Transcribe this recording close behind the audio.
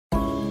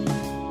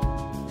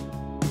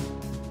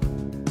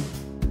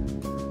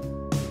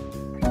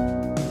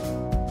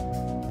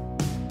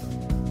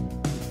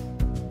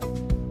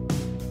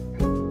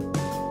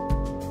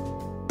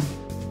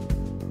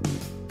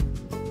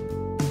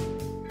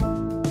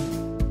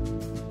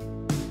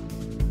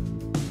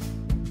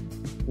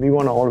We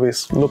want to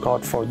always look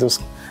out for this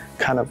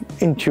kind of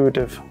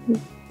intuitive,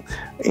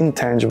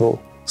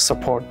 intangible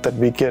support that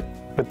we get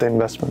with the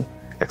investment,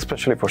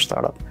 especially for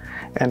startup.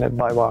 And at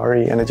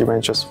BayWa Energy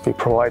Ventures, we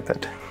provide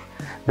that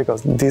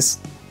because these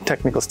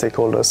technical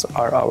stakeholders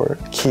are our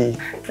key.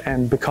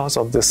 And because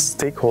of this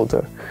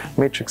stakeholder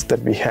matrix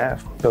that we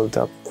have built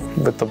up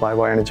with the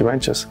BayWa Energy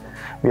Ventures,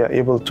 we are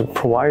able to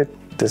provide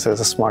this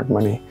as a smart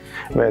money,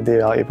 where they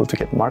are able to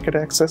get market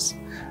access,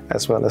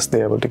 as well as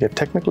they're able to get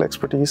technical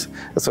expertise,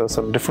 as well as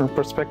a different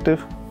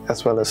perspective,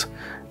 as well as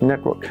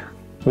network,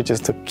 which is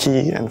the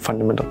key and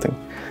fundamental thing.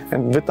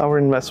 And with our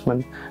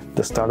investment,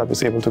 the startup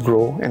is able to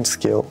grow and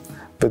scale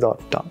without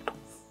doubt.